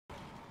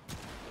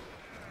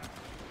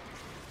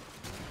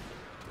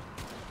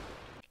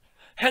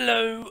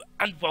Hello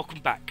and welcome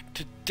back.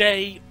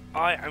 Today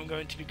I am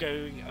going to be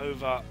going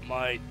over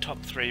my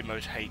top 3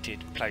 most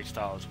hated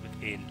playstyles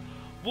within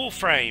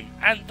Warframe,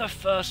 and the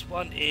first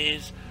one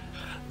is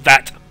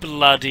that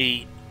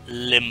bloody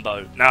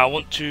Limbo. Now I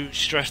want to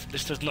stress that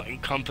this does not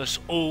encompass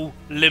all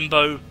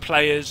Limbo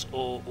players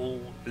or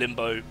all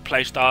Limbo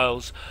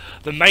playstyles.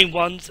 The main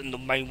ones, and the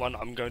main one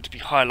I'm going to be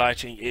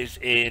highlighting, is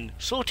in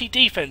sortie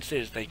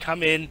defenses. They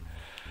come in,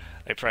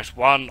 they press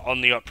 1 on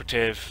the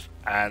operative,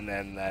 and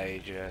then they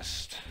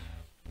just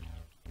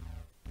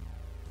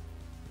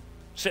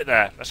sit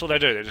there. That's all they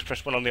do. They just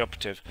press 1 on the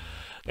operative.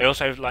 They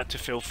also like to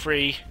feel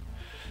free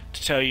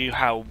to tell you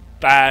how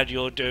bad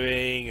you're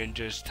doing and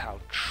just how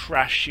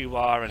trash you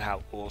are and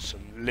how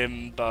awesome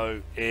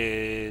Limbo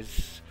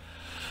is.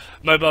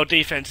 Mobile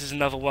defense is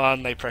another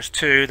one. They press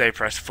 2, they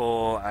press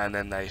 4, and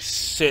then they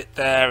sit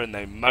there and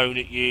they moan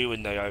at you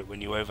and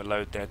when you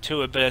overload their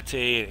 2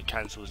 ability and it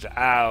cancels it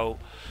out.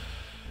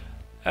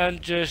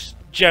 And just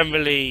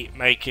generally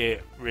make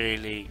it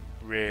really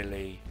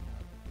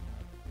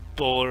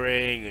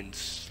boring and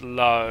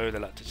slow. They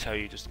like to tell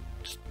you just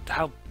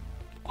how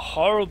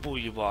horrible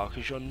you are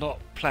because you're not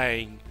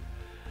playing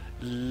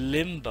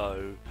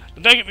Limbo.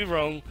 Now, don't get me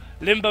wrong,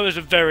 Limbo is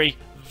a very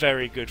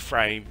good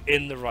frame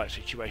in the right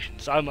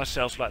situations. I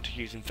myself like to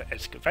use him for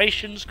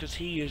excavations because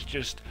he is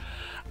just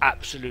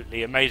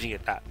absolutely amazing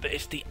at that. But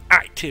it's the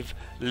active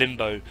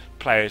Limbo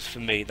players for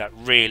me that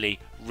really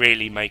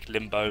make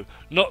Limbo,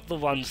 not the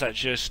ones that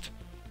just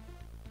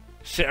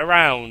sit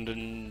around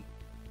and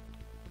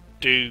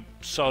do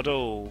sod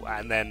all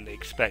and then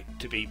expect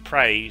to be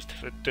praised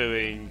for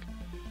doing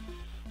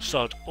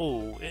sod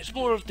all. It's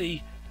more of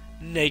the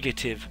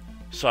negative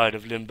side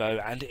of Limbo,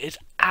 and it is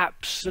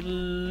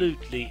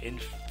absolutely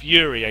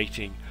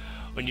infuriating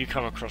when you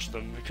come across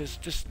them, because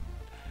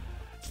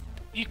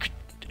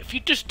if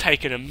you'd just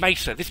taken a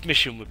Mesa, this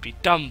mission would be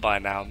done by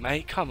now,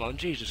 mate. Come on,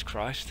 Jesus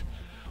Christ.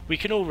 We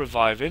can all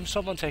revive him.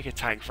 Someone take a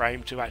tank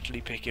frame to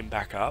actually pick him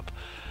back up.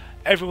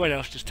 Everyone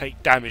else just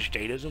take damage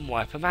dealers and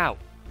wipe them out.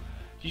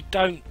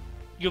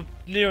 You're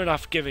near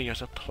enough giving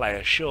us a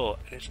player short,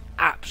 and it's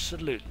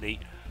absolutely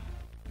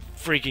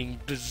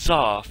frigging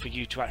bizarre for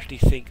you to actually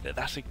think that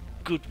that's a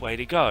good way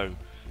to go.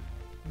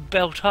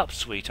 Belt up,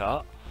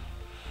 sweetheart.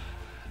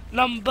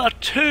 Number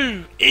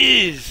 2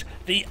 is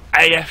the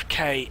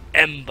AFK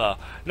Ember.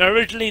 Now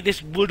originally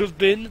this would have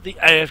been the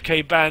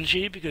AFK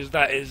Banshee because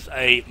that is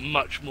a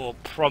much more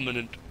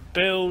prominent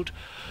build,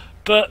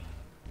 but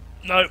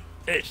no,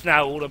 it's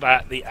now all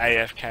about the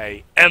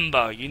AFK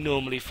Ember. You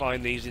normally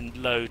find these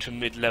in low to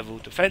mid-level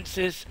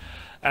defences,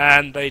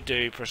 and they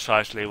do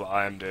precisely what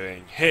I am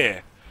doing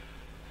here.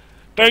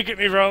 Don't get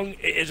me wrong,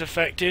 it is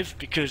effective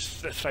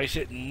because, let's face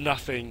it,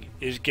 nothing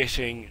is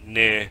getting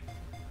near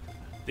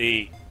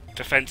the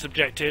defense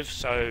objective,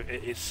 so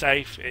it is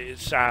safe, it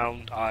is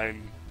sound.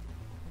 I'm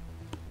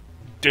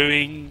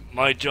doing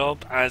my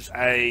job as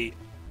a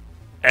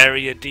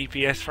area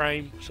DPS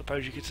frame, I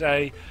suppose you could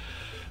say.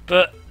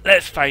 But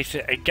let's face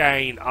it,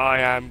 again, I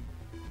am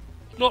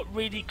not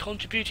really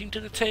contributing to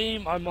the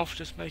team. I'm off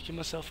just making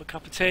myself a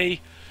cup of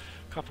tea,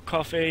 a cup of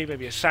coffee,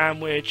 maybe a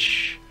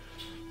sandwich.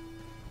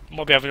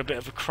 Might be having a bit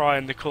of a cry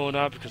in the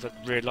corner because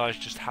I've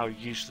realised just how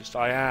useless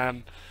I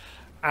am.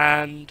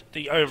 And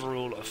the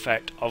overall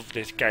effect of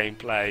this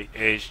gameplay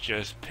is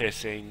just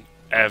pissing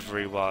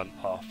everyone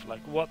off.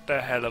 Like, what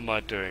the hell am I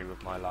doing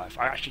with my life?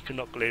 I actually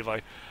cannot believe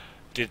I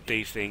did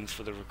these things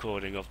for the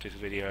recording of this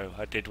video.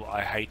 I did what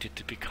I hated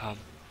to become.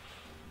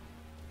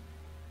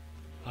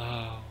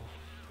 Oh,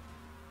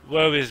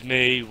 woe is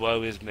me,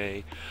 woe is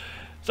me.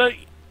 So,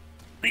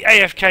 the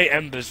AFK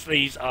Embers,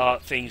 these are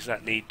things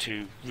that need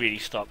to really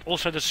stop.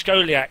 Also the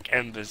Scoliac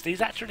Embers,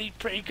 these are actually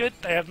pretty good.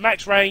 They have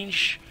max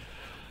range,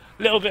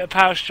 little bit of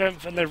power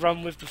strength, and they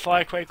run with the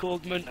Firequake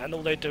augment, and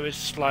all they do is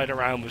slide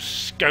around with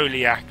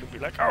Scoliac and be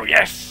like, oh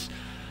yes,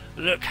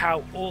 look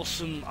how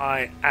awesome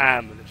I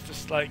am. And it's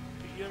just like,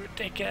 you're a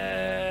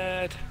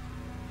dickhead,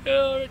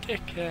 you're a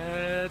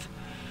dickhead.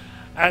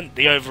 And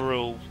the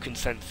overall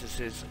consensus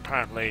is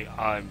apparently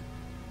I'm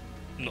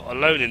not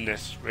alone in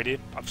this, really.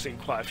 I've seen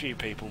quite a few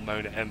people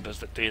moan at Embers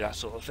that do that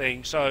sort of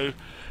thing. So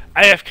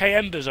AFK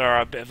Embers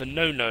are a bit of a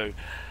no-no.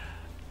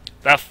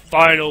 The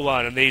final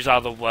one, and these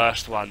are the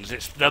worst ones,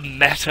 it's the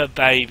meta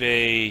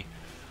baby.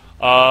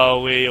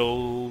 Oh, we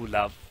all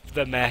love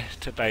the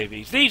meta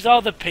babies. These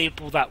are the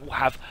people that will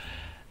have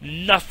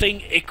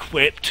nothing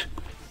equipped,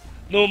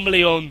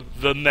 normally on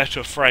the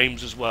meta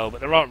frames as well, but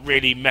there aren't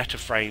really meta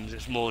frames,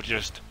 it's more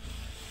just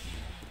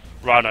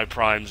Rhino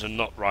Primes and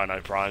not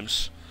Rhino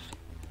Primes.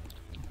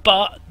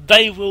 But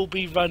they will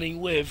be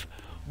running with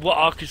what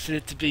are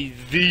considered to be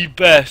the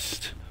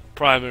best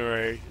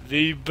primary,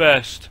 the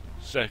best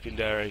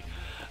secondary,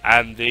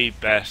 and the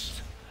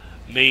best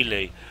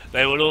melee.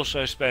 They will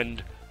also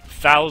spend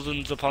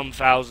thousands upon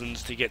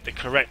thousands to get the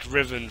correct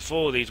ribbon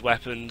for these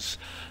weapons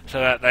so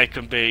that they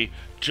can be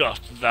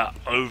just that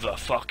over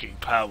fucking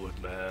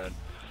powered, man.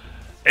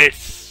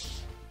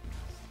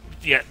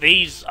 Yeah,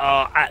 these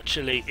are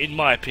actually, in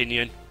my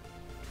opinion,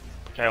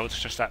 okay, I want to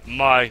stress that,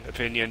 my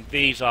opinion,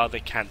 these are the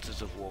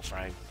cancers of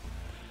Warframe.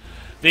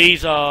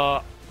 These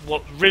are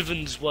what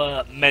Rivens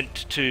were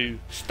meant to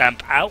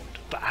stamp out,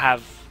 but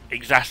have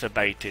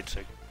exacerbated.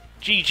 So,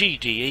 GG,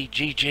 DE,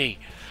 GG.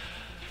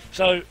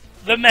 So,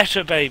 the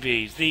meta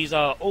babies. These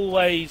are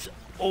always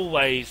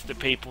the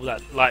people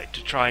that like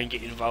to try and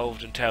get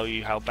involved and tell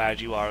you how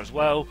bad you are as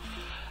well.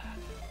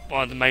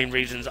 One of the main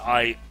reasons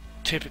I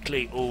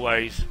typically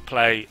always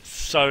play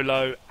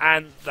solo,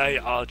 and they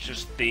are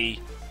just they're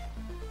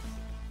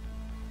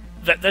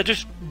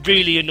just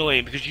really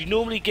annoying because you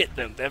normally get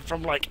them. They're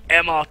from like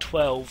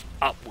MR12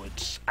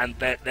 upwards, and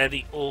they're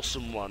the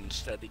awesome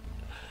ones.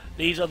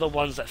 These are the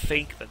ones that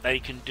think that they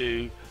can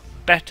do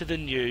better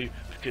than you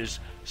because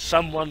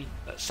someone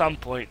at some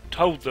point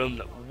told them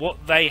that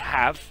what they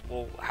have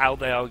or how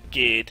they are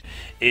geared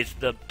is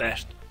the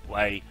best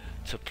way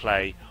to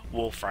play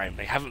Warframe.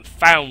 They haven't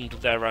found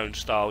their own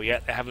style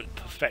yet. They haven't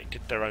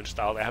perfected their own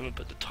style. They haven't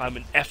put the time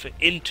and effort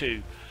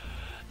into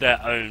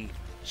their own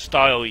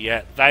style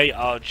yet. They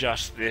are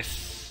just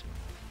this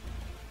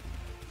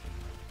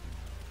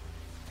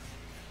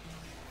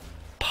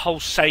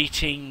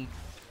pulsating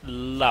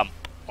lump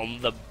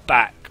on the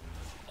back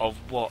of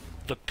what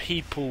the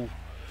people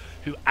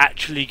who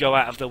actually go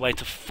out of their way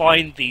to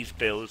find these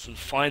builds and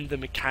find the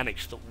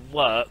mechanics that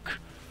work.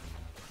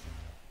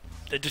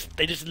 They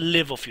just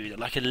live off you. They're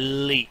like a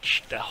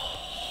leech. They're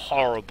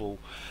horrible.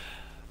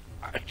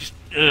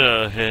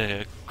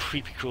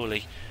 Creepy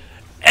crawly.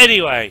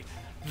 Anyway,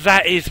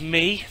 that is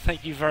me.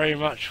 Thank you very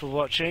much for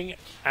watching,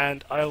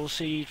 and I will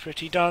see you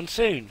pretty darn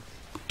soon.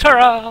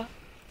 Ta-ra!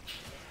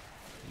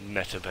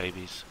 Meta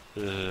babies.